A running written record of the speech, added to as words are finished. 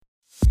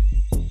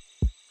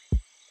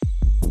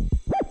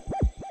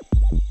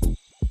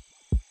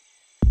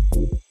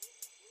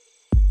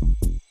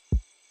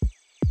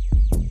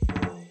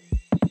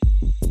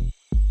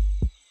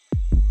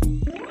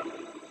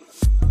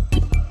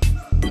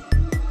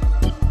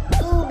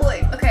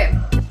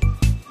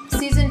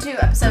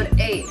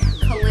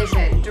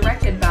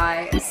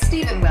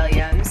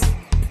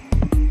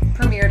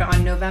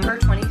November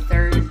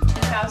 23rd,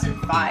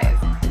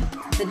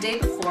 2005. The day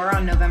before,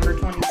 on November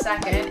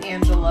 22nd,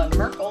 Angela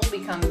Merkel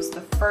becomes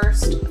the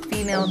first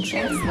female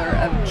chancellor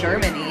of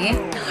Germany.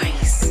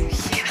 Nice.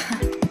 Yeah.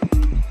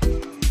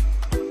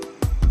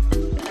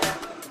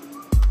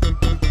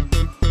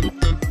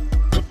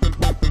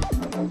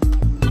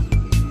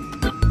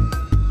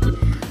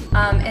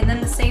 And then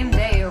the same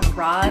day,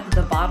 Rod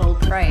the Bottle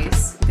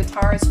Price,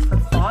 guitarist for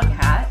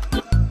Foghat,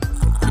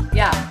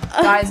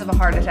 dies of a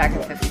heart attack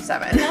at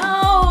 57.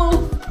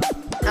 No!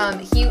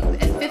 He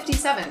at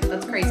 57.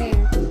 That's crazy.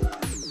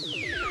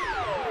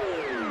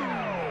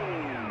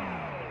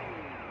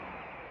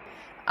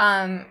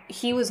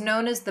 He was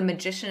known as the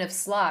Magician of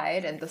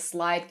Slide and the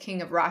Slide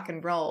King of Rock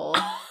and Roll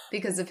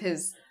because of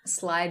his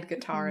slide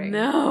guitaring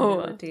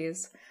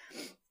abilities.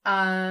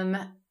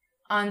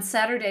 On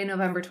Saturday,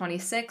 November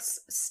 26th,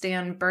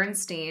 Stan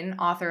Bernstein,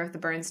 author of the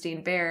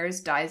Bernstein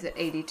Bears, dies at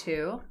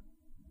 82.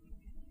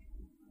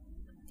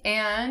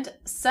 And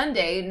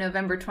Sunday,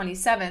 November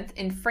 27th,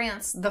 in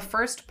France, the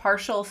first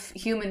partial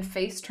human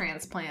face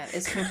transplant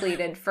is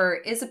completed for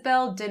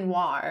Isabelle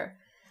Denoir.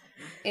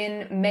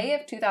 In May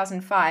of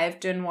 2005,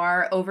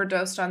 Denoir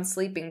overdosed on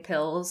sleeping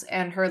pills,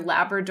 and her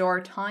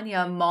Labrador,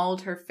 Tanya,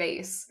 mauled her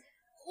face.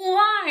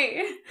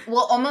 Why?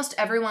 Well, almost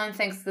everyone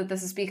thinks that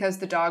this is because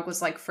the dog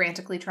was, like,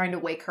 frantically trying to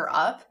wake her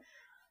up.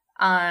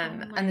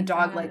 And the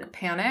dog, like,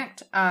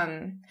 panicked.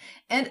 And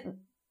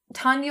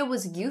Tanya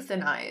was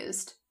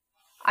euthanized.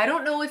 I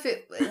don't know if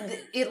it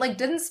like,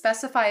 didn't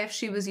specify if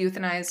she was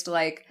euthanized,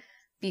 like,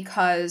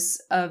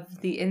 because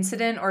of the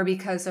incident or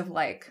because of,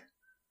 like,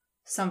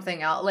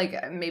 something else.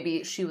 Like,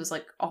 maybe she was,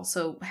 like,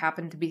 also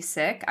happened to be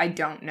sick. I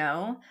don't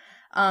know.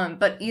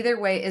 But either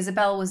way,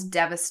 Isabel was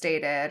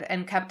devastated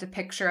and kept a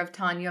picture of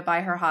Tanya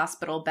by her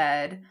hospital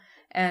bed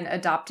and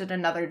adopted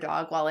another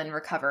dog while in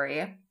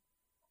recovery.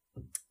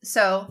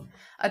 So,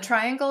 a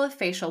triangle of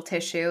facial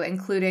tissue,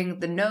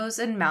 including the nose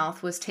and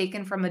mouth, was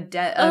taken from a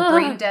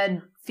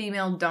brain-dead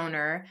female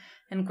donor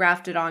and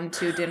grafted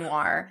onto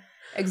Denoir.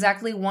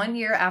 Exactly 1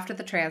 year after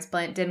the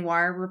transplant,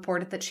 Denoir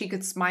reported that she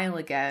could smile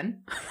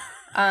again.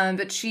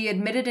 But she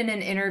admitted in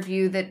an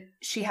interview that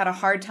she had a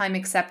hard time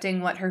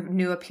accepting what her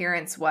new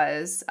appearance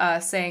was,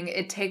 saying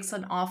it takes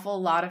an awful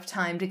lot of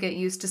time to get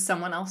used to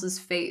someone else's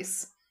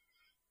face.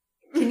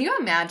 Can you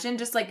imagine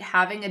just, like,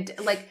 having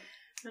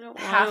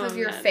half of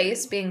your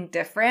face being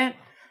different?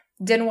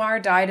 Denoir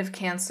died of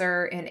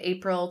cancer in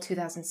April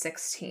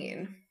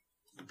 2016.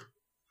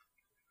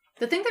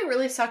 The thing that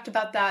really sucked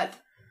about that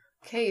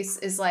case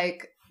is,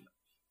 like,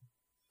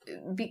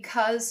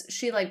 because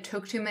she, like,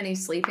 took too many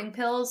sleeping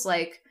pills,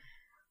 like,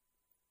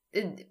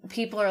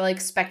 people are,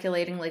 like,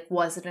 speculating, like,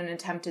 was it an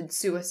attempted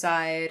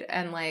suicide?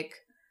 And, like,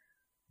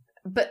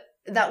 but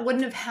that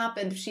wouldn't have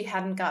happened if she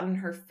hadn't gotten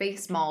her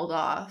face mauled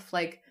off.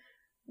 Like,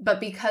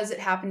 but because it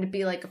happened to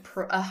be, like,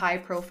 a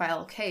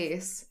high-profile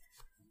case,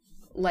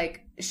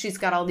 like, she's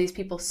got all these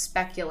people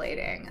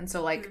speculating. And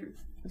so, like,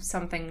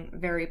 something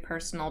very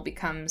personal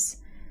becomes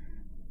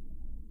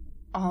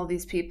all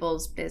these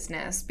people's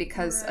business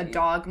because a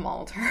dog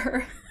mauled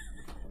her.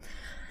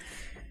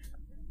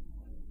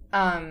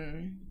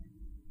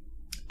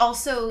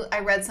 Also, I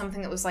read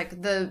something that was,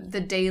 like,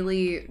 the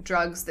daily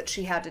drugs that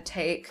she had to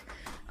take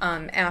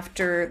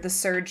after the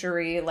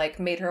surgery, like,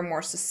 made her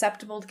more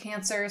susceptible to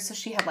cancer. So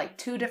she had, like,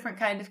 2 different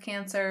kind of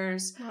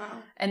cancers.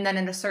 Wow. And then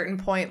at a certain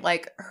point,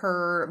 like,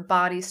 her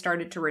body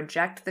started to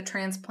reject the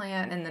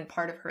transplant, and then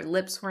part of her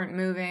lips weren't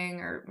moving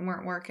or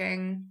weren't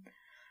working.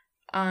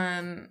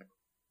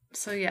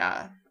 So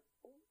yeah,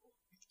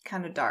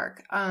 kind of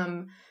dark.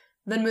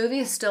 The movie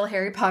is still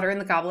Harry Potter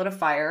and the Goblet of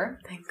Fire.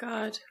 Thank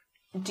God.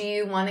 Do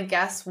you want to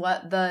guess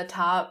what the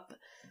top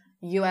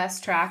US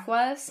track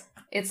was?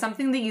 It's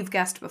something that you've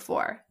guessed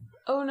before.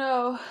 Oh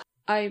no.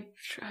 I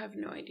have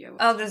no idea.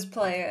 I'll just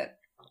play it.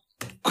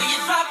 Oh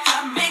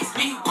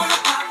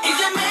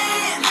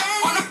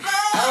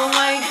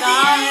my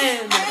God.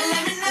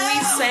 We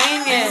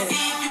sang it.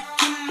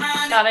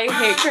 God, I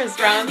hate Chris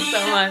Brown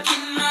so much.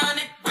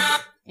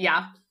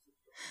 Yeah.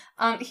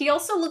 He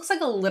also looks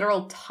like a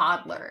literal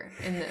toddler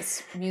in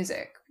this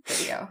music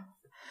video.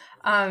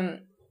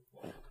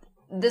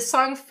 This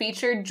song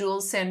featured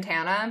Jules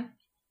Santana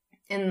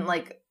in,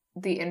 like,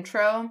 the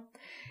intro,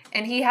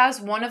 and he has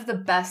one of the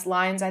best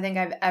lines I think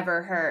I've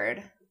ever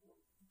heard.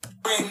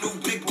 Brand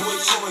new big boy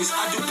toys.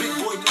 I do big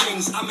boy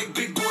things. I make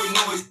big boy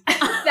noise.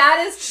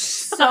 That is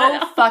so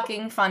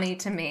fucking funny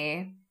to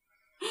me.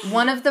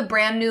 One of the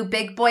brand new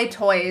big boy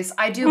toys.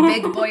 I do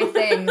big boy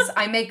things.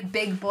 I make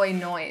big boy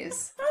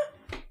noise.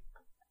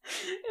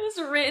 It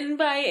was written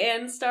by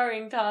and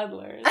starring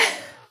toddlers.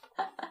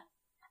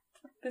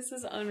 This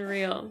is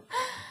unreal.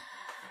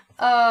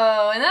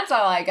 Oh, and that's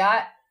all I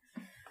got.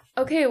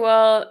 Okay,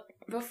 well,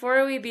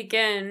 before we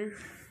begin,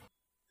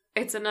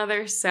 it's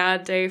another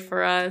sad day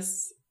for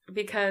us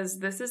because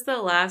this is the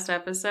last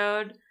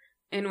episode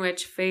in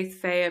which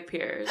Faith Faye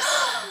appears.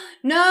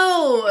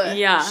 No!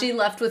 Yeah. She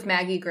left with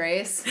Maggie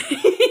Grace.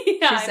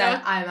 Yeah, she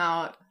said, I'm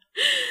out.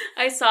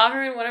 I saw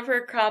her in one of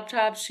her crop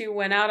tops. She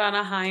went out on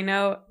a high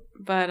note,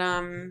 but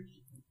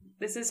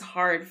This is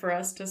hard for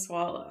us to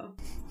swallow.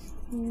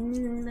 We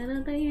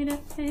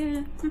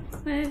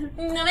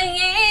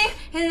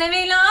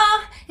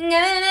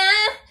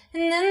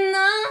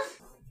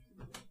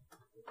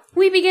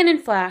begin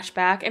in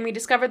flashback, and we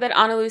discover that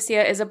Ana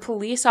Lucia is a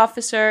police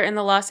officer in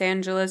the Los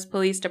Angeles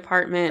Police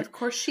Department. Of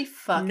course she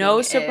fucking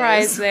No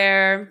surprise is.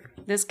 there.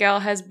 This gal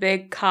has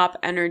big cop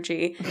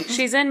energy.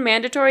 She's in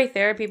mandatory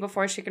therapy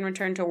before she can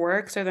return to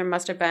work, so there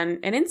must have been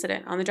an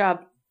incident on the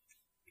job.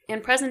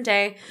 In present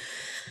day,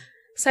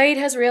 Saeed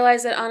has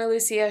realized that Ana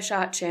Lucia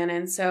shot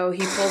Shannon, so he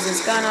pulls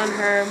his gun on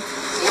her.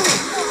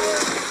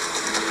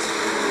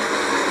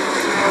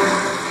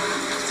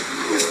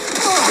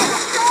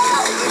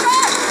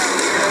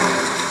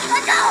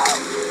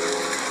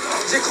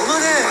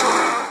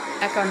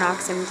 Echo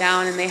knocks him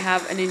down, and they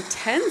have an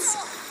intense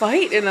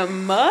fight in the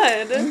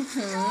mud.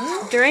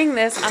 Mm-hmm. During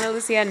this, Ana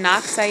Lucia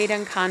knocks Saeed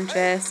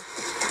unconscious.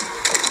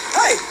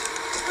 Hey!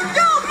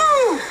 Don't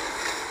move!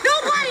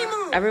 Nobody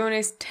move! Everyone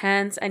is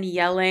tense and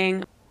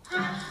yelling.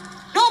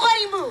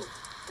 Nobody move!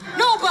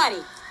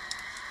 Nobody!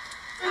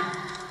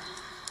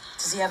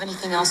 Does he have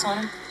anything else on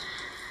him?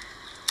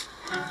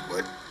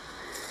 What?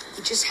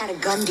 He just had a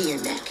gun to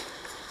your neck.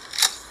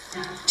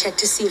 Check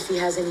to see if he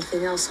has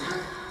anything else on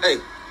him. Hey,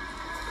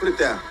 put it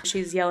down.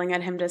 She's yelling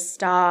at him to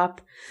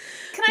stop.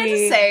 Can I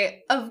just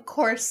say, of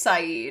course,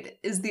 Saeed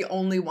is the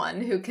only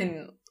one who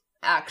can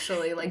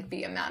actually, like,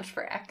 be a match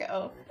for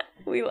Echo.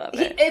 We love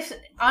it. If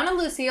Ana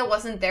Lucia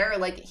wasn't there,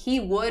 like, he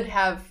would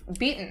have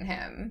beaten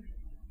him.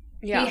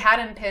 Yeah. He had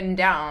him pinned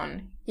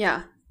down.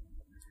 Yeah.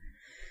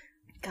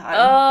 God.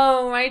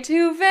 Oh, my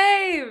two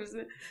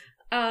faves!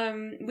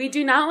 We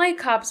do not like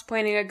cops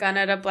pointing a gun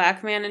at a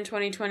black man in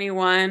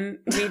 2021.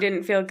 We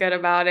didn't feel good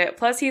about it.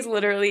 Plus, he's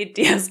literally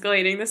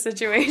de-escalating the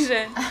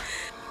situation.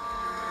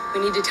 We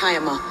need to tie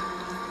him up.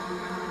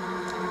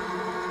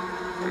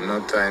 I'm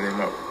not tying him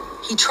up.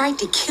 He tried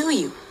to kill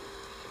you.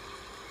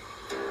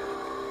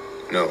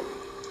 No.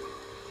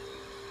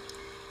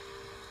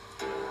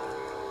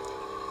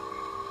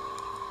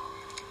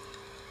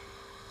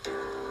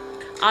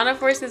 Anna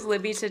forces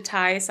Libby to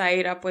tie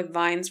Saeed up with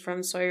vines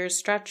from Sawyer's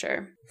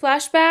stretcher.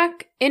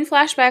 In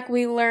flashback,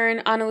 we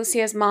Ana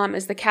Lucia's mom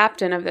is the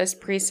captain of this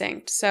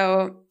precinct.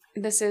 So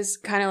this is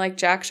kind of like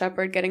Jack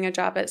Shephard getting a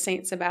job at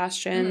St.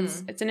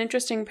 Sebastian's. It's an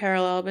interesting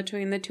parallel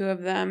between the two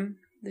of them,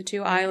 the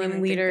two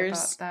island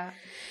leaders.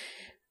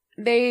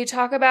 They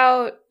talk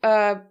about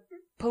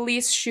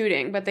police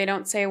shooting, but they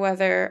don't say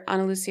whether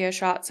Ana Lucia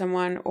shot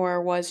someone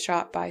or was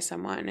shot by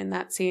someone in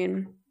that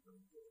scene.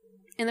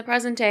 In the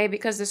present day,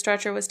 because the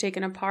stretcher was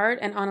taken apart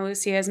and Ana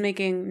Lucia is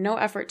making no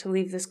effort to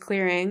leave this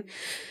clearing,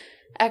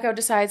 Echo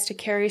decides to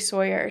carry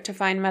Sawyer to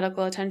find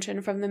medical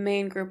attention from the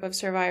main group of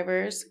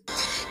survivors.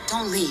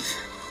 Don't leave.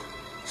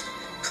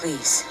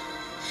 Please.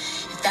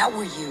 If that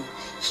were you,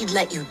 he'd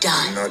let you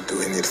die. I'm not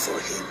doing it for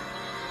him.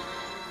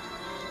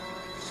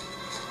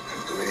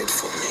 I'm doing it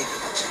for me.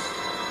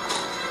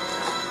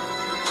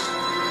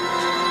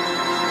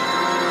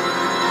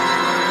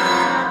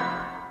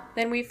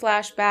 Then we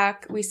flash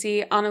back. We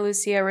see Ana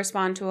Lucia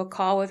respond to a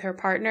call with her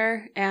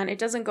partner, and it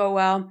doesn't go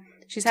well.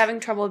 She's having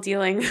trouble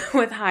dealing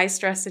with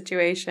high-stress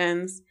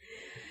situations.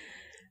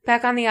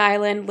 Back on the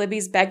island,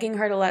 Libby's begging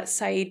her to let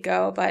Saeed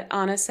go, but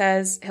Ana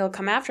says he'll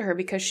come after her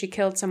because she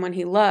killed someone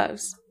he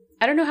loves.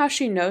 I don't know how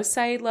she knows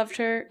Saeed loved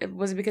her.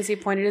 Was it because he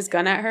pointed his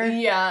gun at her?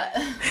 Yeah.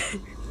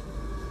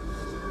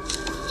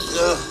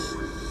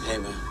 Hey,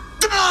 man.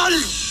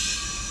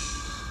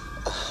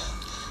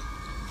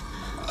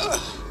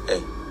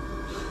 Hey,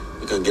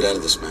 we're gonna get out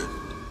of this, man.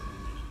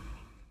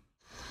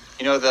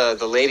 You know,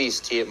 the ladies'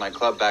 tee at my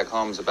club back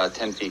home is about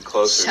 10 feet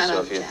closer. Shut so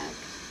up, if you...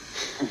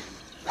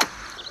 Jack.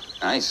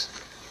 Nice.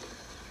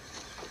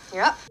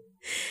 You're up.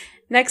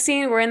 Next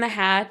scene, we're in the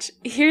hatch.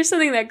 Here's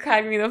something that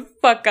cracked me the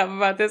fuck up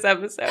about this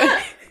episode.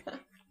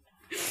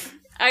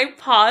 I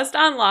paused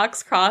on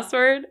Locke's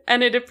crossword,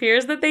 and it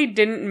appears that they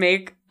didn't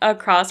make a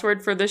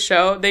crossword for the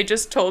show. They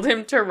just told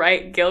him to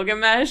write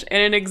Gilgamesh in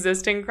an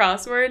existing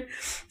crossword.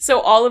 So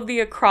all of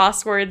the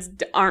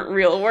crosswords aren't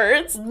real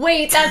words.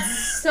 Wait,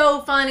 that's so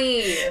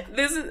funny.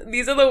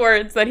 These are the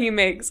words that he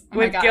makes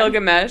with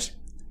Gilgamesh.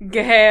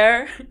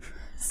 Geher,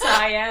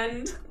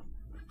 Cyend.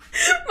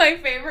 My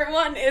favorite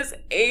one is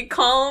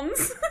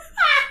acorns.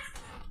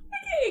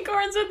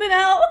 Acorns with an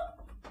L.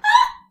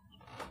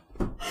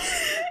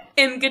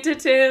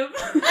 Imgitative.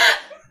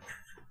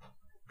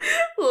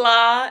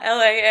 La,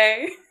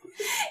 L-A-A.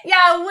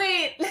 Yeah,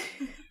 wait.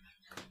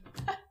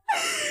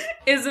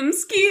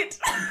 Ismskeet.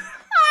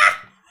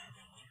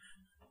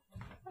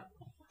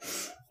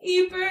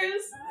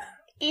 Eepers.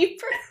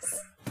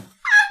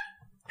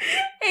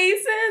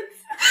 Acids.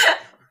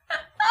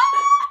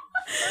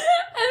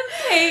 And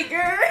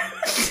Pager.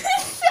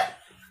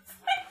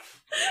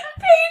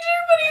 Pager,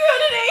 but he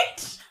wrote an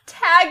H.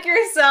 Tag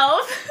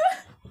yourself.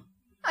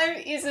 I'm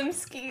Ism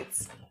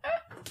Skeets.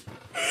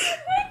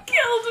 It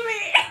killed me.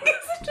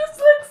 Because it just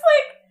looks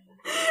like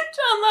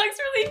John Locke's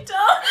really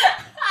dumb.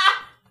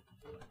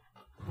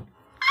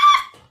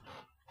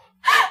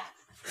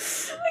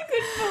 I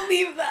couldn't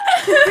believe that.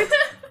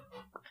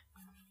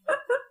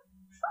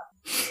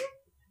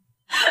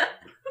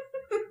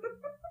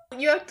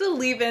 to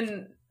leave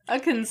in a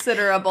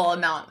considerable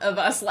amount of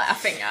us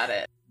laughing at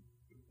it.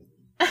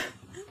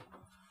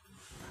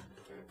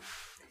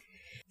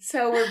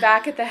 So we're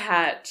back at the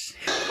hatch.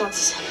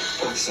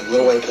 Some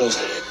little white pills.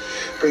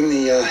 Bring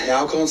the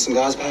alcohol and some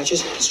gauze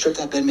patches. Strip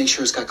that bed, make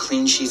sure it's got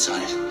clean sheets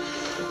on it.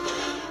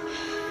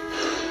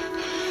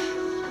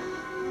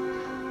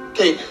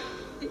 Kate.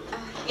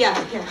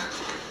 Yeah, here.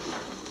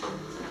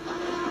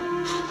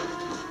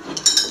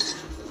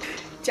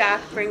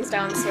 Jack brings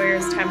down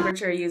Sawyer's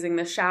temperature using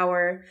the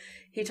shower.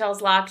 He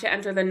tells Locke to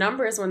enter the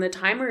numbers when the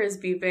timer is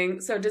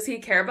beeping. So does he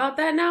care about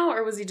that now,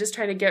 or was he just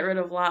trying to get rid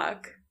of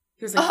Locke?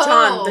 He was like,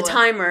 John, the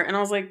timer. And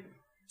I was like,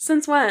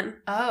 since when?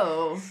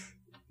 Oh.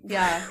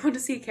 Yeah. What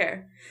does he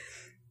care?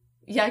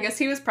 Yeah, I guess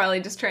he was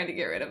probably just trying to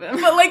get rid of him.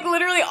 But, like,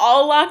 literally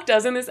all Locke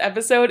does in this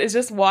episode is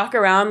just walk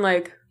around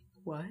like,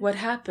 What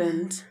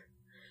happened?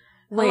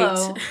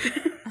 Hello.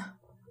 Wait.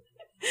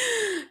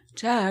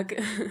 Jack,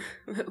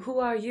 who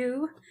are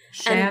you?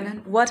 Shannon.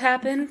 And what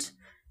happened?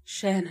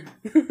 Shannon.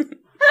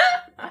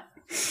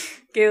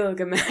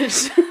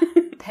 Gilgamesh.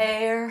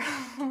 Pear.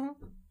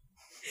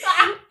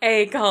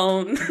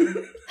 Akon.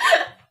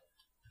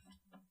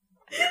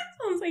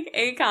 Sounds like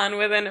Akon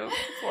with a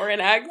foreign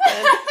accent.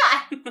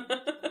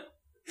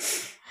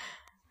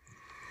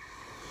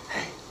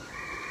 Hey.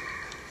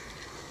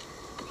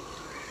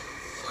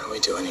 What are we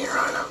doing here,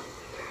 Anna?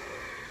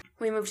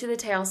 We move to the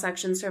tail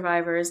section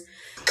survivors.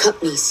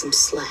 Cut me some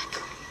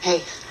slack.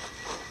 Hey.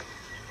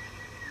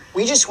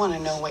 We just want to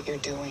know what you're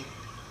doing.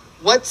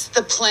 What's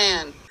the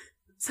plan?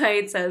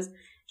 Said says,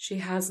 she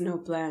has no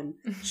plan.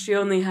 She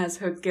only has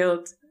her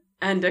guilt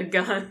and a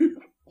gun.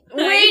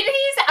 Wait,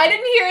 I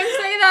didn't hear him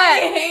say that.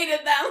 I hated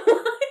that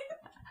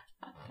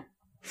line.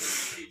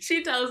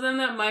 She tells them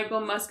that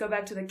Michael must go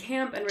back to the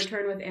camp and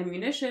return with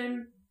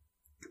ammunition,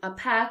 a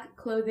pack,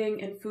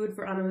 clothing, and food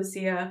for Ana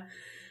Lucia,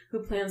 who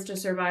plans to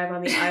survive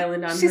on the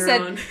island on her own. She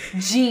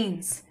said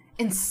jeans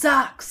and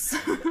socks.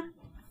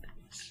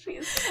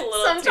 She's a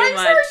little Sometimes too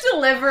much. her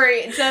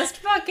delivery just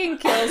fucking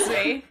kills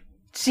me.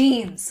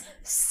 Jeans,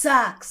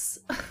 socks.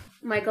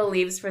 Michael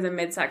leaves for the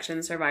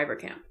midsection survivor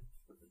camp.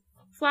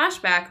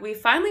 Flashback, we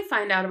finally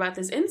find out about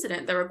this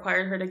incident that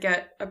required her to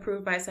get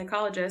approved by a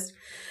psychologist.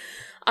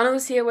 Ana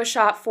Lucia was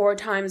shot 4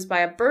 times by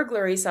a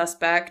burglary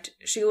suspect.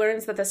 She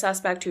learns that the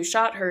suspect who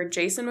shot her,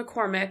 Jason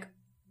McCormick,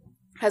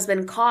 has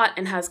been caught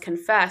and has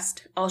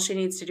confessed. All she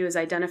needs to do is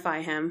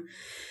identify him.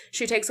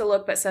 She takes a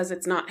look but says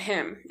it's not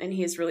him, and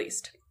he is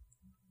released.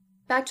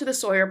 Back to the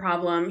Sawyer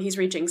problem. He's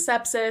reaching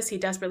sepsis. He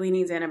desperately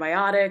needs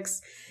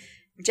antibiotics.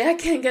 Jack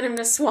can't get him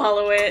to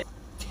swallow it.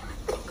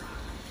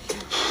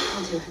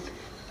 I'll do it.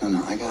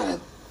 No, I got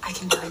it. I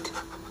can do it.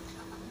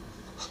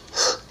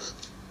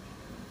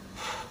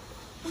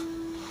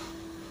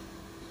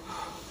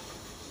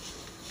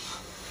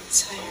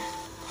 Sawyer.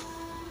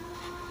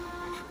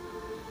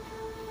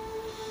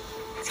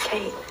 It's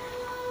Kate.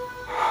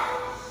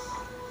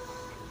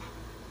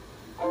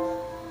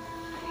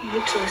 You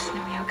need to listen to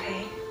me,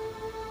 okay?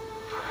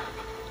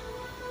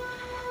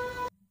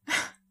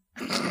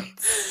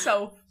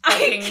 So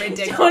fucking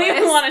ridiculous. I don't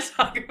even want to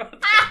talk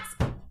about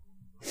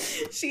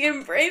this. She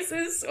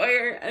embraces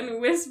Sawyer and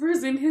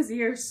whispers in his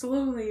ear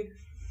slowly,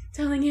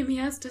 telling him he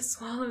has to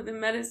swallow the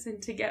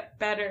medicine to get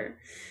better.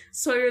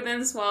 Sawyer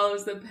then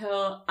swallows the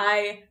pill.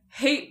 I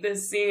hate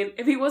this scene.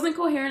 If he wasn't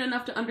coherent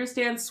enough to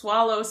understand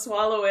swallow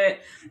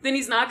it, then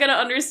he's not going to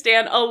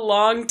understand a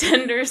long,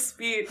 tender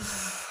speech.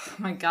 Oh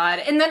my god.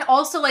 And then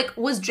also, like,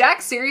 was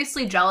Jack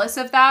seriously jealous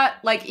of that?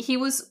 Like, he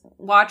was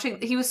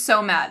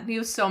so mad. He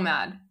was so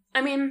mad. I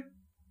mean,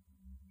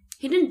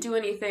 he didn't do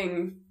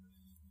anything,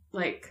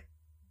 like,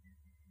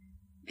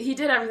 he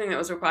did everything that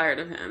was required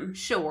of him.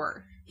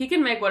 Sure. He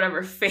can make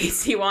whatever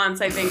face he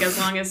wants, I think, as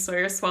long as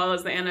Sawyer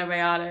swallows the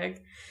antibiotic.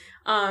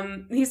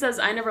 He says,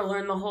 I never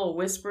learned the whole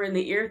whisper in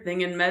the ear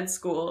thing in med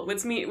school,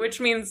 which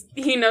means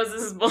he knows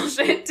this is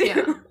bullshit, too.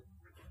 Yeah.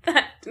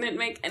 That didn't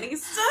make any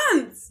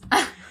sense.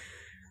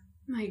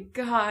 My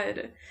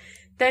God.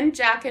 Then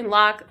Jack and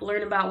Locke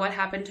learn about what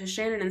happened to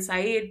Shannon and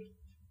Saeed.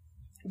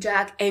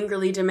 Jack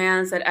angrily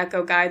demands that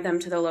Echo guide them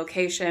to the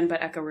location,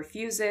 but Echo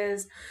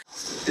refuses.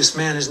 This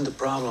man isn't the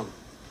problem.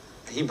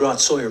 He brought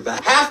Sawyer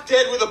back. Half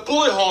dead with a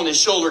bullet hole in his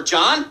shoulder,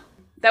 John.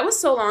 That was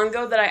so long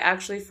ago that I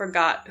actually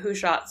forgot who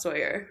shot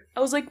Sawyer. I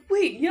was like,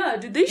 wait, yeah,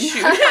 did they shoot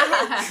him?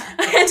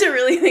 I had to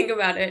really think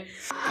about it.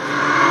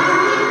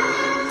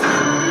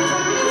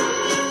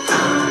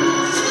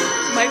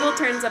 Michael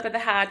turns up at the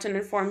hatch and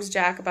informs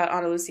Jack about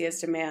Ana Lucia's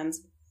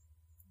demands.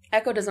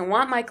 Echo doesn't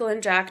want Michael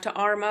and Jack to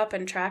arm up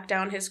and track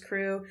down his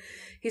crew.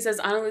 He says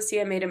Ana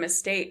Lucia made a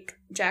mistake.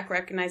 Jack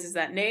recognizes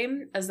that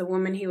name as the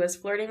woman he was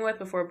flirting with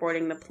before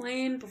boarding the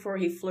plane, before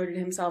he flirted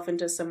himself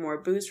into some more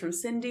booze from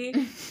Cindy.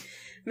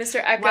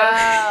 Mr. Echo.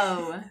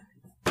 Wow.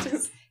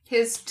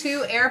 His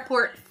 2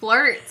 airport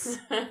flirts.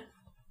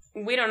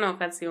 We don't know if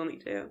that's the only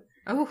 2.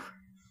 Oh.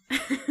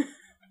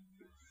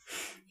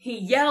 He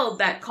yelled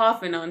that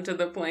coffin onto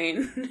the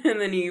plane, and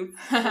then he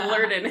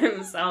flirted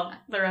himself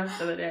the rest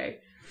of the day.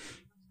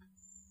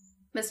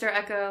 Mr.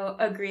 Echo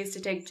agrees to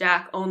take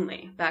Jack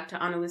only back to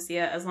Ana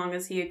Lucia as long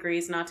as he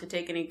agrees not to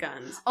take any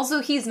guns.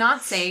 Also, he's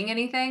not saying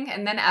anything,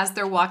 and then as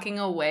they're walking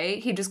away,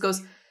 he just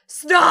goes,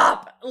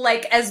 "Stop!"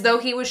 Like, as though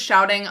he was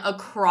shouting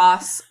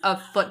across a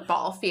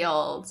football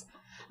field.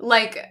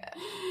 Like,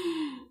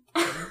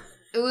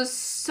 it was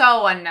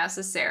so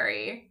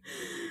unnecessary.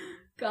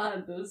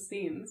 God, those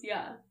scenes,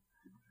 yeah.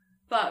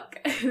 Fuck.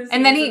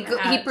 And then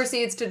he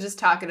proceeds to just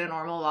talk at a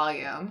normal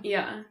volume.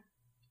 Yeah.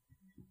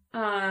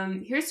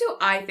 Here's who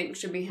I think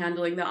should be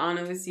handling the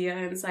Ana Lucia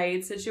and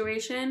Saeed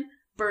situation.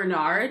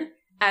 Bernard,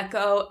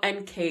 Echo,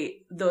 and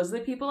Kate. Those are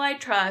the people I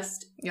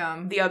trust.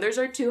 Yeah. The others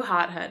are too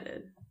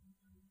hot-headed.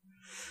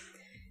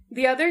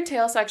 The other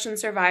tail section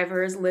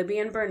survivors, Libby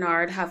and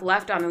Bernard, have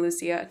left Ana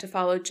Lucia to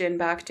follow Jin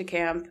back to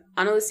camp.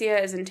 Ana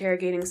Lucia is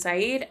interrogating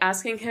Saeed,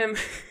 asking him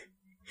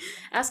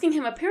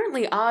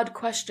apparently odd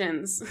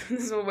questions.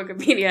 This is what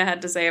Wikipedia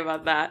had to say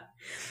about that.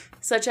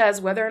 Such as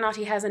whether or not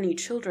he has any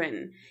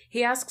children.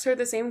 He asks her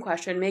the same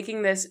question,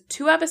 making this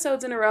 2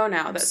 episodes in a row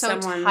now that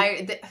someone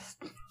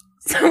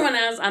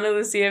asks Ana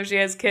Lucia if she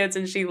has kids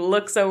and she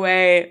looks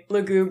away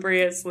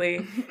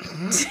lugubriously.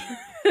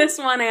 This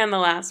one and the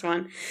last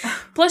one.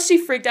 Plus, she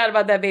freaked out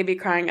about that baby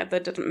crying at the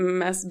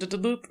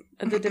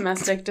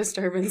domestic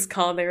disturbance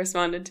call they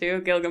responded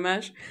to,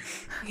 Gilgamesh.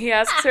 He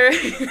asks her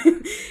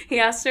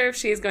if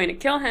she's going to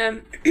kill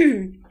him.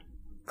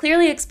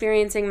 Clearly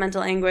experiencing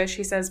mental anguish,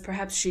 he says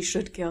perhaps she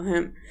should kill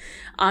him.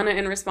 Ana,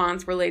 in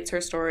response, relates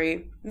her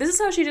story. This is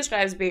how she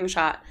describes being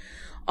shot.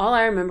 All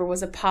I remember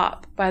was a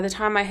pop. By the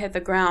time I hit the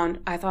ground,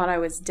 I thought I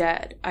was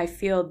dead. I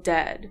feel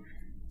dead.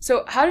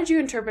 So how did you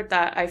interpret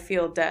that, I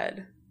feel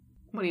dead?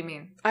 What do you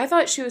mean? I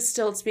thought she was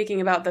still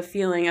speaking about the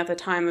feeling at the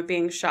time of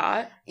being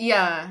shot.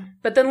 Yeah.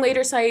 But then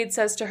later Saeed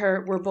says to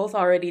her, we're both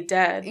already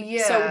dead.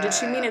 Yeah. So did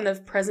she mean in the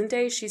present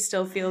day she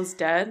still feels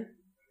dead?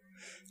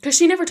 Because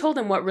she never told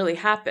him what really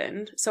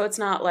happened. So it's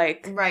not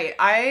like... Right.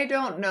 I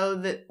don't know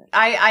that...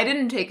 I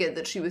didn't take it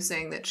that she was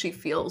saying that she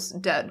feels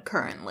dead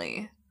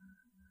currently.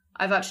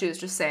 I thought she was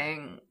just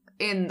saying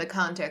in the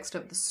context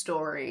of the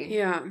story.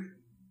 Yeah.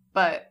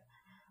 But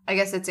I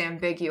guess it's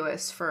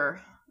ambiguous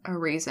for a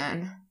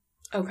reason.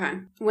 Okay.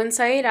 When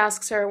Saeed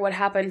asks her what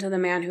happened to the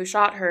man who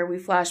shot her, we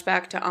flash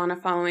back to Ana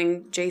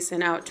following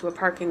Jason out to a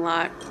parking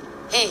lot.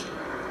 Hey.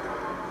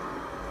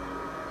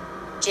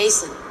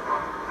 Jason.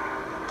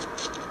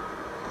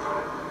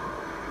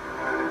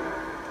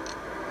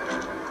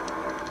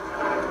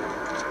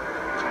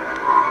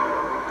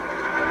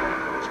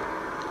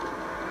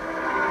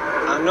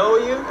 I know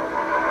you.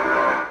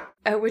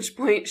 At which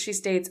point she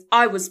states,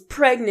 I was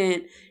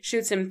pregnant,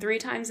 shoots him 3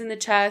 times in the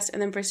chest, and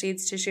then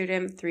proceeds to shoot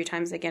him 3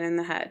 times again in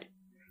the head.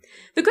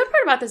 The good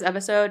part about this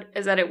episode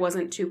is that it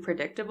wasn't too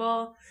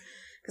predictable,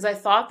 because I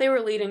thought they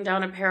were leading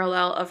down a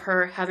parallel of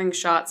her having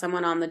shot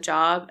someone on the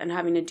job and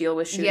having to deal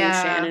with shooting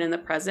Shannon in the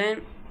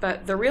present.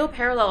 But the real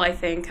parallel, I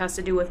think, has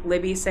to do with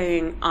Libby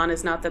saying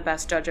Anna's not the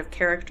best judge of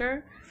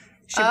character.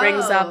 She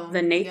brings up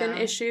the Nathan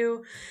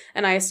issue,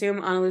 and I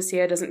assume Ana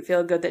Lucia doesn't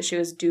feel good that she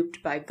was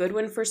duped by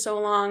Goodwin for so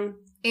long.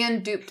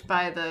 And duped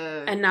by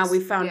the... And now we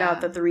found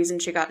out that the reason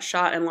she got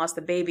shot and lost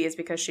the baby is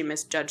because she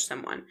misjudged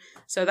someone.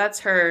 So that's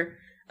her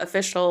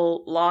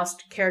official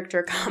lost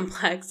character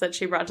complex that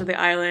she brought to the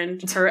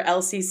island, her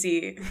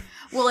LCC.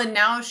 Well, and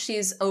now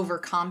she's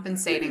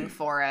overcompensating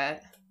for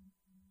it.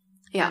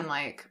 Yeah.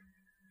 And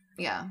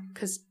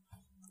because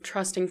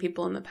trusting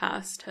people in the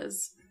past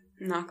has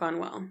not gone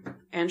well.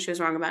 And she was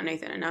wrong about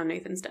Nathan, and now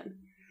Nathan's dead.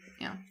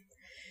 Yeah.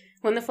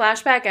 When the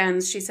flashback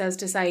ends, she says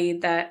to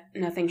Saeed that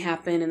nothing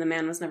happened and the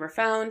man was never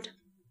found.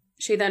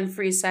 She then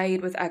frees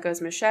Saeed with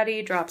Echo's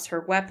machete, drops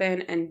her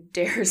weapon, and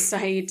dares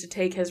Saeed to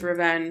take his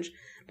revenge.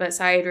 But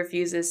Saeed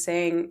refuses,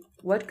 saying,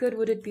 what good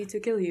would it be to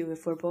kill you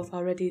if we're both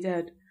already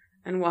dead?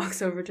 And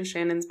walks over to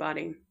Shannon's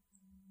body.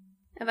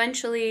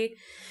 Eventually,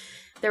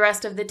 the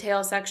rest of the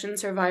tail section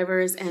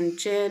survivors and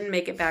Jin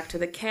make it back to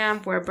the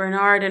camp, where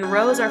Bernard and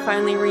Rose are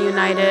finally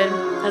reunited,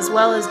 as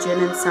well as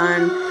Jin and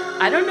Sun.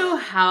 I don't know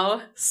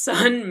how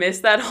Sun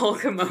missed that whole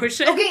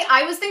commotion. Okay,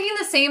 I was thinking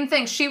the same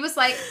thing. She was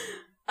like...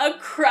 A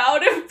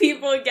crowd of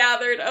people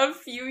gathered a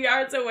few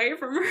yards away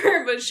from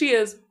her, but she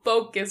is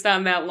focused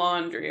on that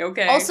laundry,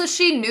 okay? Also,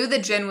 she knew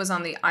that Jin was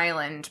on the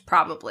island,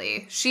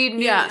 probably. She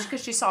knew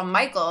because she saw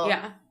Michael.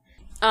 Yeah.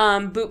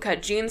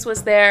 Bootcut Jeans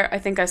was there. I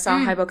think I saw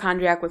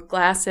Hypochondriac with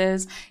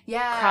glasses.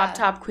 Yeah. Crop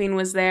Top Queen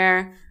was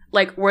there.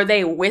 Like, were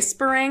they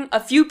whispering? A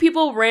few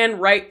people ran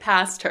right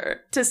past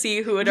her to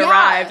see who had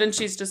arrived, and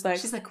she's just like...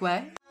 She's like,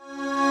 what?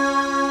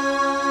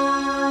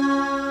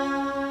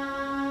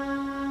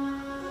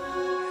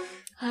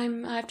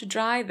 I have to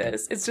dry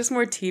this. It's just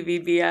more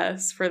TV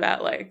BS for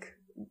that, like,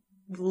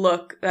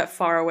 look, that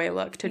faraway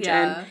look to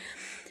Jen.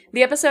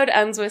 The episode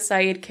ends with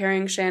Saeed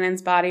carrying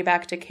Shannon's body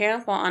back to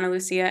camp while Ana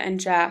Lucia and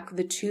Jack,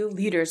 the 2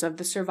 leaders of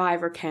the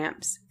survivor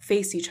camps,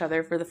 face each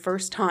other for the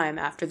first time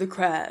after the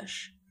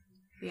crash.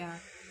 Yeah.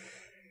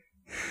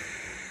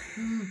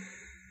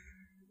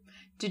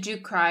 Did you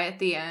cry at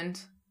the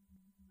end?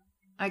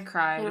 I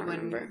cried don't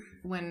remember.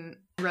 when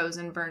Rose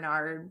and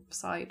Bernard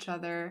saw each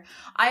other.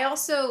 I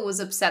also was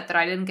upset that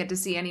I didn't get to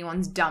see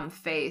anyone's dumb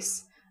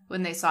face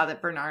when they saw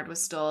that Bernard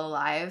was still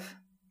alive.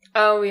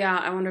 Oh, yeah.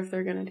 I wonder if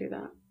they're going to do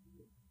that.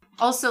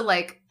 Also,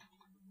 like,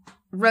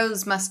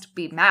 Rose must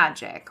be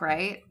magic,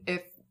 right?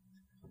 If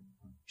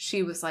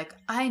she was like,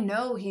 I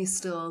know he's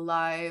still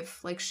alive.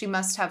 Like, she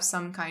must have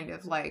some kind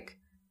of, like,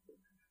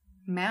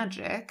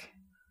 magic.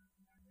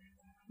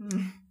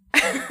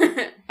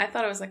 I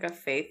thought it was like a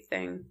faith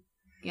thing.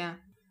 Yeah.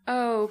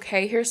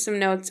 Okay, here's some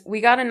notes. We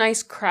got a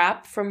nice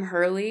crap from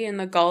Hurley in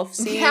the golf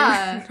scene.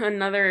 Yeah.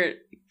 Another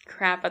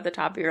crap at the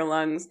top of your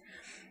lungs.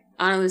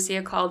 Ana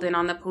Lucia called in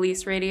on the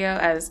police radio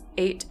as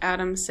 8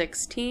 Adam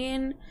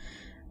 16.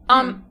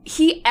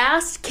 He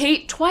asked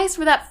Kate twice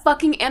for that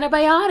fucking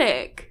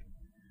antibiotic.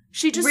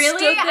 She just Really?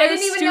 stood there I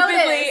didn't even stupidly.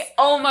 notice.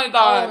 Oh my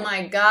god. Oh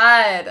my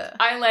god.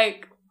 I,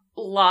 like,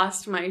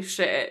 lost my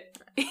shit.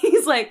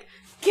 He's like,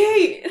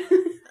 Kate.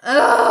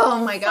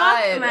 Oh my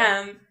god. Fuck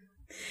them.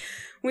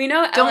 We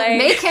know LA. Don't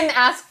make him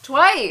ask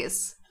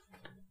twice.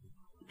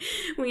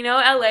 We know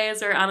LA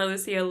is where Ana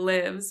Lucia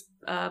lives,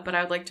 but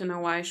I would like to know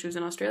why she was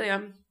in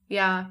Australia.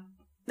 Yeah.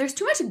 There's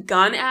too much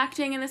gun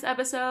acting in this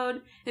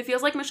episode. It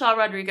feels like Michelle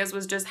Rodriguez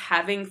was just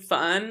having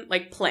fun,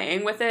 like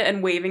playing with it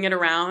and waving it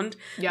around.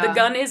 Yeah. The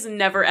gun is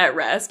never at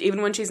rest,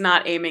 even when she's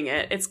not aiming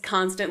it. It's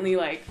constantly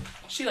like,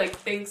 she like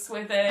thinks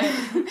with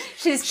it.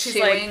 she's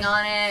chewing like,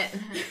 on it.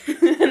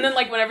 And then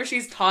like whenever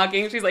she's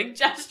talking, she's like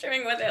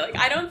gesturing with it. Like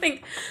I don't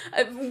think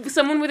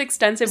someone with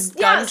extensive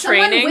gun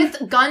training. Someone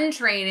with gun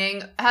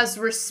training has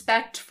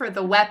respect for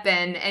the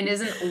weapon and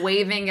isn't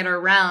waving it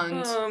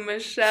around Oh,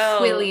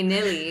 Michelle.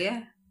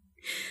 willy-nilly.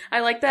 I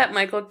like that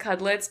Michael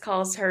Cudlitz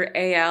calls her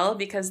AL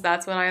because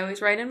that's what I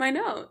always write in my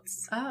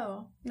notes.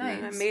 Oh,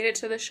 nice. I made it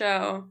to the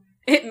show.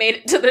 It made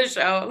it to the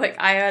show. Like,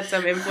 I had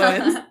some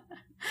influence.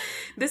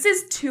 This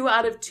is 2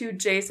 out of 2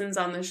 Jasons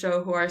on the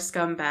show who are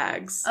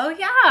scumbags. Oh,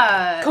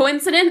 yeah.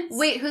 Coincidence?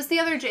 Wait, who's the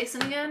other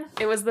Jason again?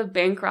 It was the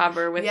bank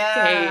robber with Kate.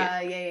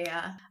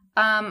 Yeah.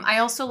 I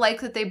also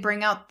like that they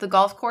bring out the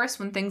golf course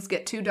when things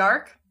get too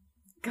dark.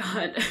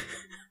 God.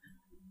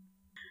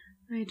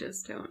 I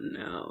just don't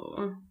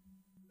know.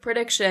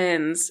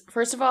 Predictions.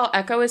 First of all,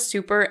 Echo is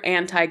super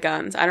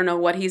anti-guns. I don't know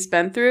what he's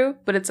been through,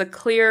 but it's a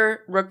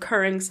clear,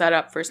 recurring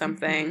setup for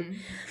something. Mm-hmm.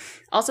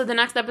 Also, the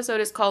next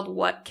episode is called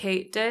What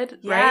Kate Did,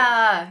 right?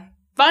 Yeah.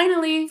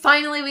 Finally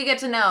we get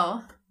to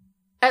know.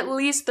 At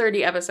least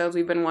 30 episodes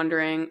we've been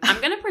wondering.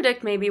 I'm going to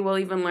predict maybe we'll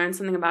even learn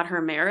something about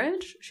her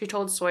marriage. She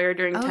told Sawyer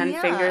during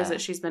 10 Fingers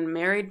that she's been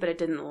married, but it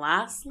didn't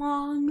last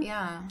long.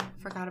 Yeah,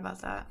 forgot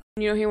about that.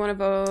 You know who you want to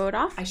vote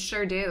off? I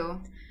sure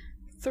do.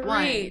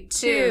 3,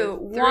 2,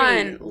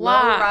 1,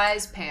 lock.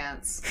 Low-rise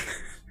pants.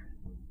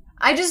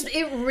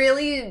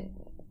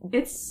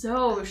 It's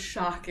so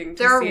shocking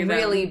to they're see them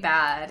really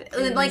bad.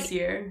 this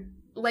year.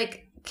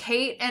 Like,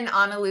 Kate and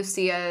Ana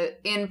Lucia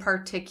in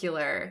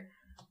particular,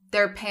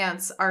 their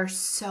pants are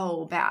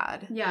so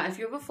bad. Yeah, if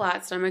you have a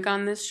flat stomach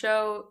on this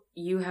show,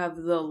 you have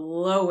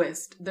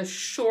the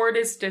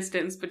shortest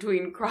distance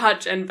between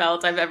crotch and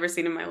belt I've ever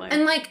seen in my life.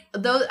 And,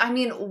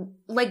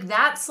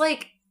 that's,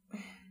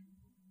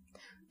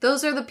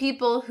 those are the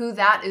people who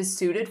that is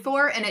suited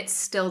for, and it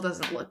still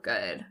doesn't look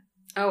good.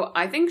 Oh,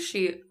 I think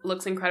she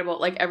looks incredible.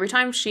 Like, every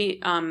time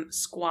she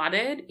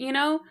squatted,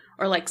 or,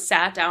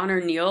 sat down or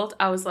kneeled,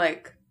 I was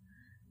like,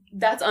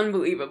 that's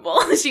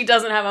unbelievable. She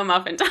doesn't have a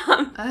muffin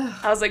top. Ugh.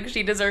 I was like,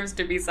 she deserves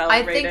to be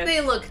celebrated. I think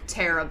they look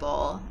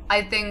terrible.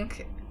 I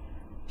think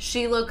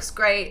she looks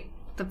great.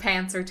 The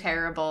pants are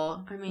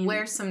terrible. I mean,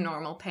 wear some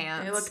normal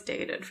pants. They look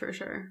dated for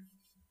sure.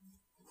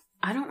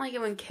 I don't like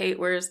it when Kate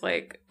wears,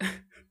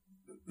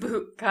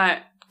 boot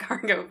cut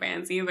cargo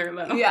pants either,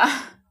 though.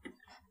 Yeah.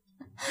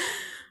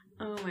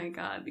 Oh my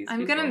god,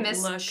 I'm gonna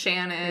miss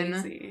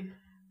Shannon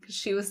because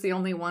she was the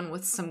only one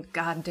with some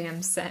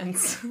goddamn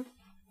sense.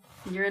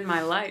 You're in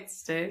my light,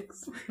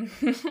 Sticks.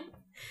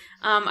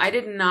 I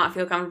did not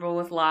feel comfortable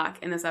with Locke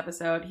in this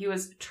episode. He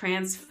was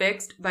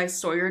transfixed by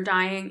Sawyer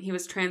dying. He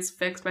was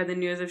transfixed by the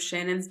news of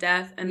Shannon's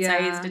death and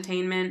Saeed's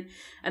detainment.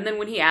 And then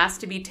when he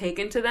asked to be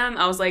taken to them,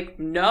 I was like,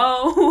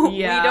 no, we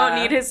don't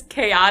need his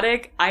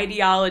chaotic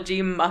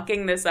ideology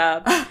mucking this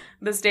up.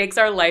 The stakes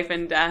are life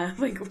and death.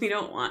 We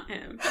don't want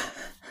him.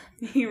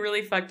 He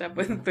really fucked up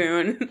with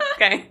Boone.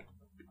 Okay.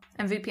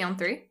 MVP on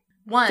 3?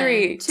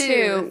 3,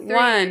 2,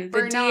 1.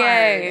 The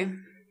DA.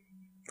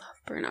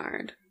 Love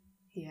Bernard.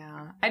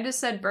 Yeah. I just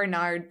said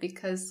Bernard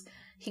because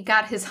he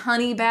got his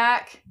honey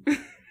back.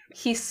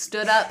 He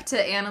stood up to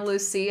Ana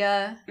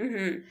Lucia.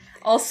 Mm-hmm.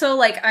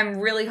 Also, I'm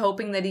really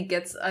hoping that he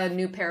gets a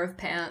new pair of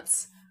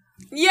pants.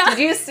 Yeah. Did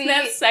you see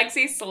that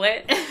sexy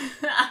slit?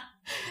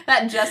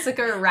 That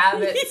Jessica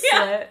Rabbit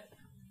slit.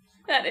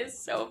 That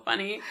is so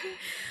funny.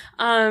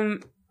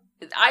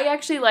 I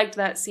actually liked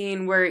that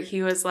scene where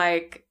he was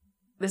like,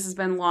 this has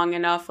been long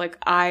enough.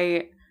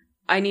 I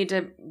I need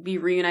to be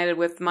reunited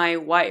with my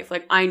wife.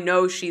 Like, I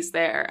know she's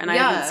there, and I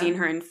haven't seen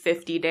her in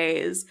 50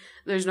 days.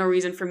 There's no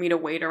reason for me to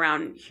wait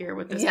around here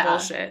with this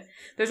bullshit.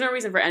 There's no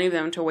reason for any of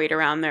them to wait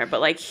around there. But,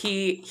 like,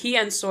 he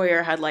and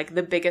Sawyer had, like,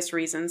 the biggest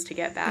reasons to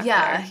get back there.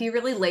 Yeah, he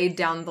really laid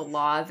down the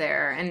law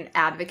there and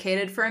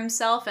advocated for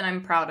himself, and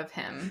I'm proud of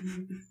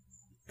him.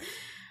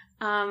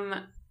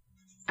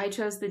 I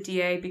chose the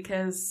DA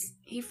because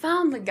he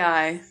found the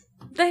guy.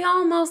 They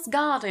almost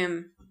got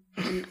him.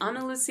 And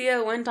Ana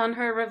Lucia went on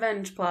her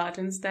revenge plot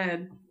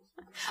instead.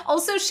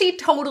 Also, she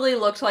totally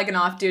looked like an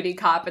off-duty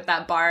cop at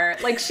that bar.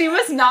 Like, she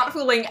was not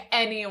fooling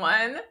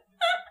anyone.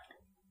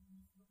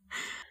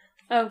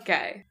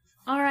 Okay.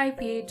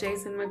 R.I.P.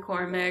 Jason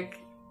McCormick.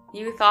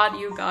 You thought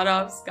you got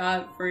off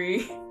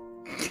scot-free.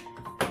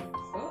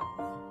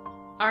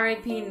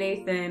 R.I.P.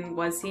 Nathan.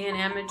 Was he an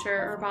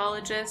amateur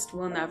herbologist?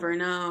 We'll never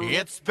know.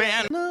 It's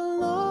been a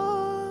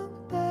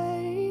long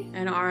day.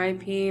 And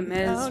R.I.P.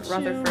 Ms.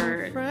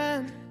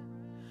 Rutherford.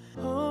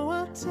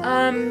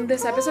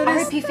 This episode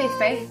is... R.I.P. Faith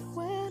Faye.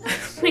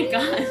 Oh my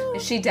god.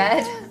 Is she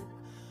dead?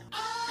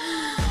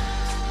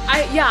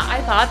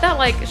 I thought that,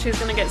 like, she was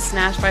gonna get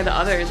snatched by the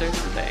others or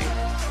something.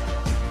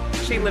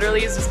 She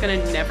literally is just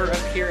gonna never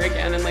appear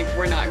again, and, like,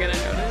 we're not gonna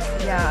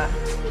notice. Yeah.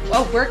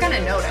 Well, we're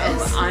gonna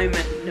notice. Oh, I'm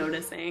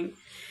noticing.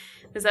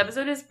 This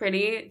episode is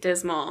pretty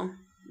dismal.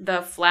 The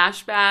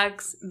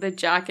flashbacks, the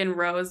Jack and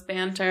Rose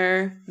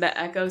banter, the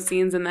echo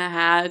scenes in the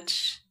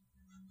hatch.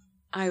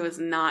 I was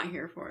not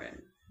here for it.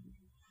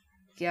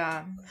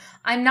 Yeah.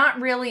 I'm not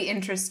really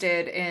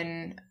interested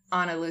in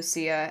Ana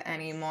Lucia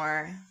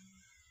anymore.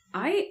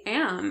 I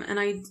am, and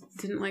I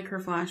didn't like her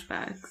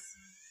flashbacks.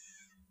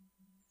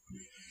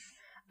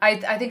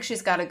 I think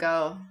she's gotta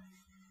go.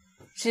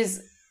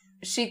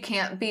 She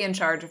can't be in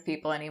charge of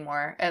people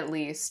anymore, at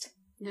least.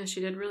 Yeah, she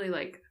did really,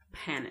 like,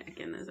 panic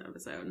in this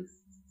episode.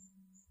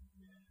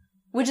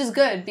 Which is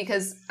good,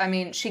 because, I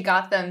mean, she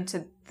got them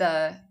to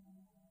the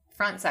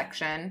front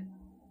section.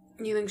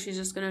 You think she's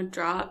just gonna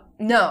drop?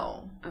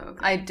 No. Oh, okay.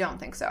 I don't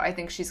think so. I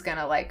think she's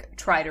gonna, like,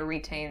 try to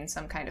retain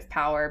some kind of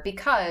power,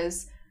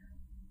 because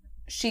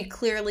she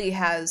clearly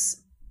has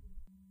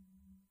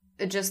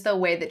just the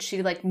way that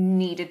she, like,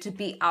 needed to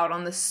be out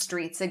on the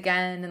streets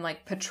again and,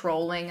 like,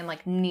 patrolling and,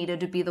 like,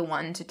 needed to be the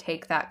one to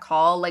take that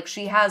call. Like,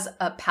 she has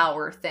a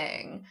power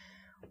thing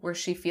where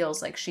she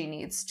feels like she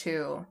needs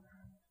to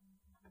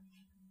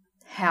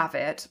have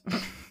it.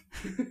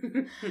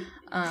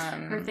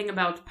 Her thing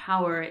about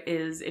power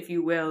is, if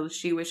you will,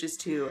 she wishes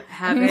to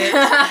have it.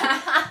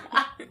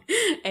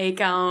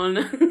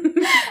 Akon.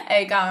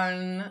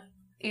 Akon.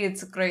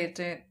 It's great.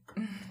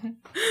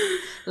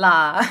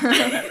 La.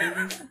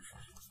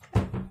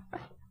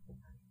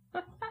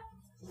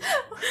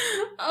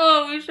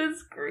 Oh, we should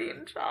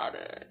screenshot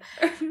it.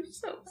 I'm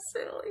so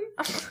silly.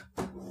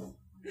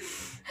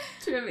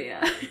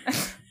 Trivia.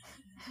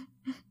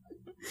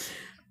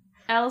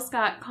 L.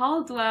 Scott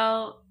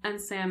Caldwell and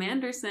Sam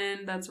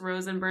Anderson, that's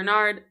Rose and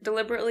Bernard,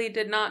 deliberately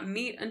did not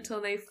meet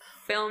until they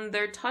filmed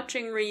their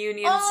touching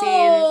reunion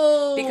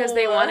scene because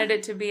they wanted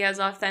it to be as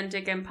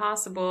authentic as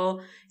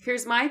possible.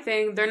 Here's my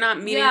thing. They're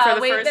not meeting for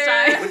the first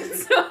time.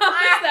 So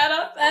how is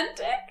that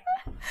authentic?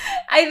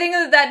 I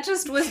think that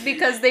just was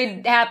because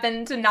they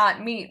happened to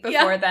not meet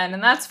before then,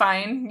 and that's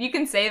fine. You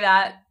can say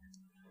that.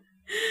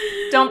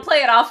 Don't play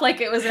it off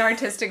like it was an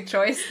artistic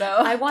choice, though.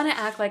 I want to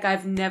act like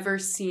I've never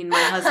seen my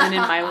husband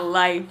in my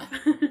life.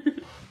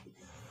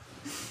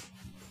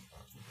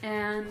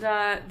 And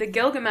the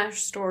Gilgamesh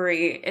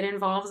story, it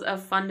involves a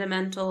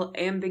fundamental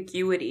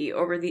ambiguity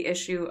over the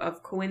issue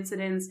of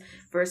coincidence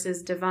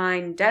versus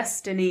divine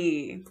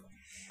destiny.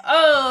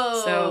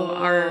 Oh. So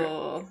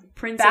our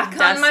Prince back of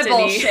Destiny. on my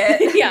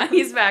bullshit. Yeah,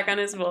 he's back on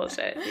his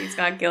bullshit. He's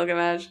got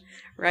Gilgamesh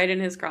right in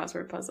his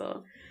crossword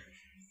puzzle.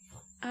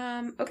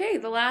 Okay,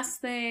 the last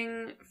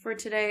thing for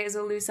today is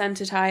a loose end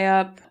to tie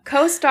up.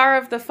 Co-star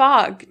of The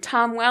Fog,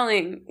 Tom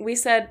Welling. We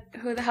said,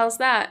 who the hell's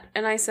that?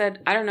 And I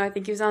said, I don't know, I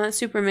think he was on that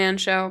Superman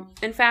show.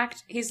 In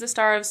fact, he's the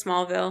star of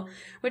Smallville,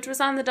 which was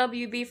on the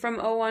WB from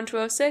 01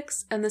 to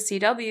 06 and the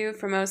CW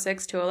from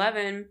 06 to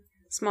 11.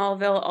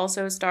 Smallville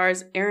also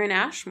stars Aaron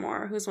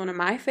Ashmore, who's one of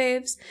my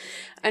faves.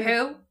 And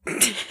who?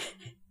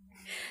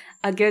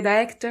 A good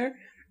actor.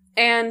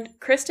 And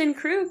Kristen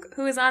Krug,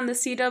 who is on the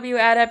CW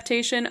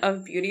adaptation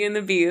of Beauty and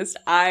the Beast.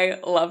 I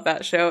love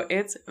that show.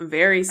 It's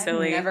very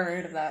silly. I've never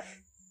heard of that.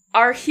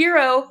 Our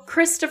hero,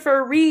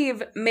 Christopher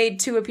Reeve,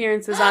 made 2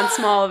 appearances on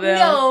Smallville.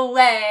 No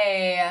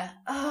way!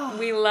 Oh.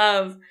 We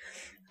love.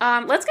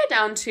 Let's get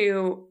down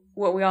to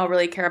what we all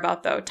really care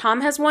about, though.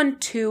 Tom has won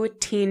 2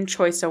 Teen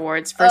Choice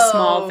Awards for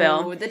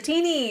Smallville. The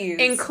teenies!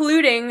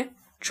 Including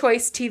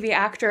Choice TV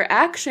Actor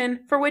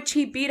Action, for which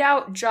he beat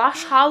out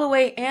Josh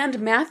Holloway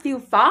and Matthew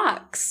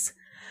Fox.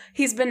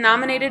 He's been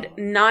nominated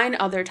 9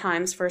 other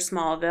times for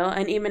Smallville,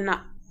 and even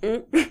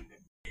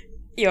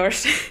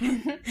yours.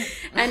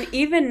 And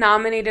even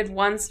nominated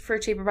once for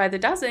Cheaper by the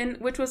Dozen,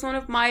 which was one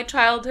of my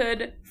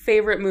childhood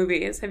favorite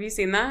movies. Have you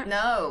seen that?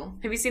 No.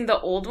 Have you seen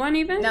the old one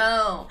even?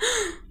 No.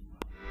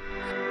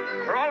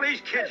 Are all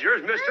these kids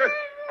yours, mister?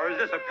 Or is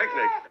this a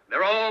picnic?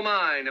 They're all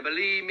mine, and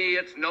believe me,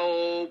 it's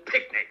no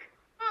picnic.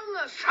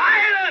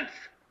 Silence!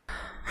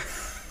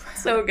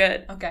 So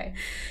good. Okay.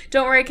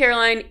 Don't worry,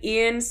 Caroline.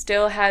 Ian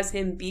still has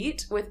him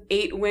beat with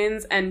 8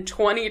 wins and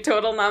 20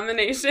 total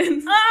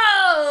nominations.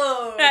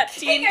 Oh! At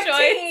Teen King of Choice.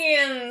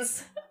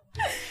 Teens.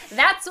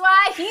 That's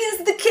why he's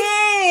the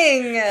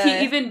king!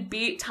 He even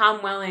beat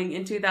Tom Welling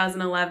in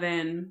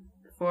 2011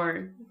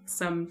 for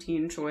some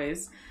Teen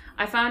Choice.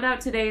 I found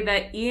out today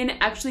that Ian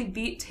actually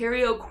beat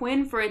Terry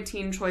O'Quinn for a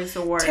Teen Choice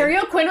Award. Terry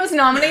O'Quinn was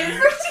nominated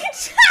for Teen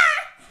Choice.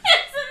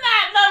 Isn't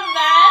that the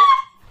best?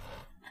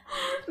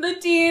 The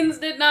teens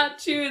did not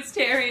choose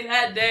Terry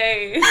that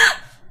day.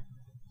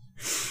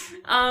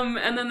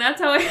 And then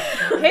that's how I...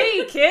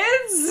 Hey,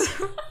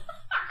 kids!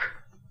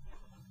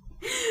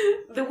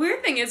 The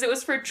weird thing is it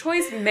was for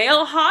Choice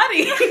Male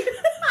Hottie.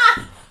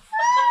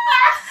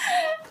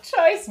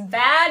 Choice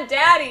Bad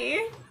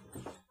Daddy.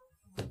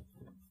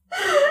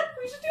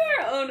 We should do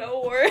our own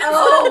awards.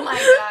 Oh my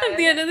god. At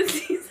the end of the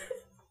season.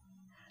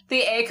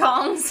 The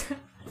Acons. It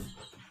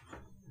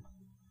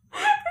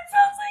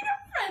sounds like a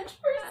French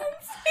person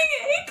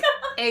saying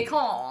Acon.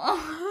 Acon.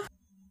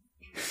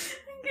 I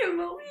can't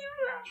believe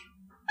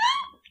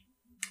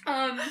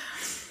that.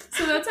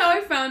 So that's how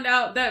I found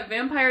out that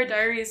Vampire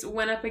Diaries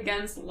went up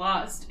against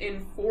Lost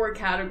in 4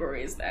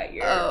 categories that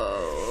year.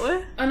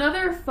 Oh.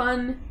 Another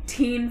fun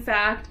teen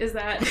fact is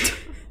that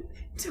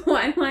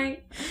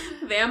Twilight,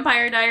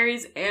 Vampire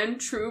Diaries, and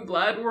True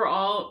Blood were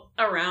all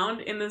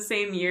around in the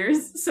same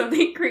years, so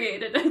they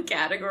created a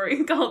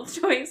category called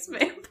Choice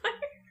Vampire.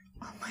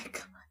 Oh my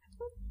god.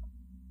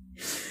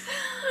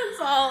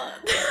 That's all.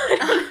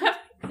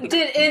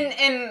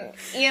 And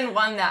Ian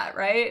won that,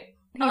 right?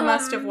 He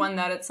must have won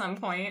that at some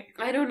point.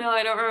 I don't know.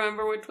 I don't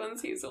remember which ones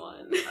he's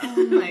won.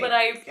 Oh my but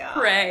I god.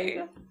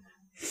 pray.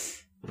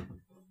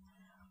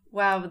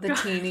 Wow, the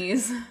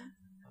teenies.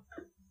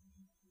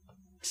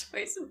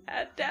 Choice of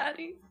Bad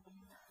Daddy.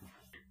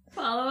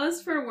 Follow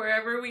us for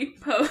wherever we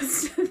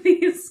post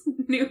these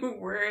new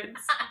words.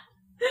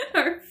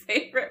 Our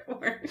favorite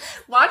words.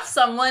 Watch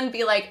someone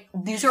be like,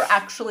 these are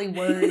actually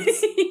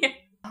words. Yeah.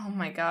 Oh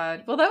my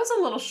god. Well, that was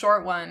a little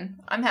short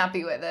one. I'm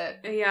happy with it.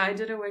 Yeah, I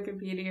did a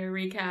Wikipedia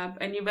recap,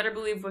 and you better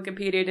believe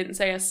Wikipedia didn't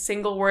say a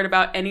single word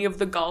about any of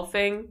the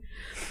golfing.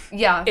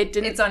 Yeah, It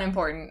didn't- it's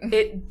unimportant.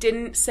 It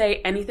didn't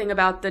say anything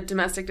about the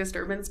domestic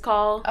disturbance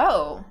call.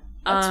 Oh.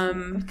 That's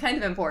kind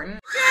of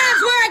important.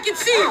 Hands where I can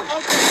see you!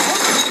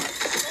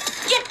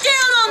 Get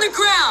down on the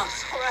ground!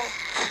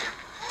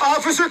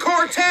 Officer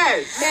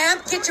Cortez! Ma'am,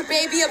 get your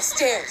baby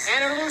upstairs.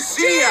 Ana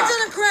Lucia! Hands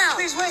on the ground!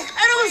 Please wait!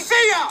 Ana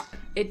Lucia!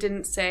 It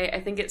didn't say, I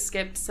think it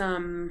skipped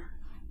some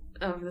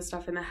of the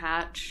stuff in the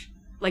hatch.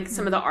 Like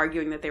some of the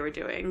arguing that they were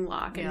doing,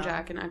 Locke and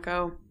Jack and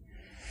Echo.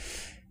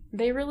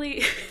 They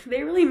really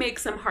make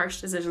some harsh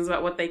decisions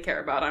about what they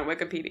care about on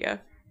Wikipedia.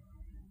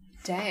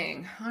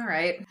 Dang. All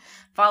right.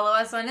 Follow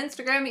us on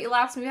Instagram at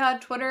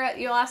YouLastMePod, Twitter at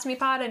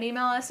YouLastMePod, and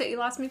email us at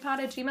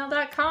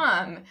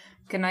YouLastMePod@gmail.com.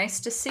 Good nice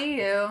to see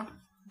you.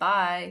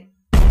 Bye.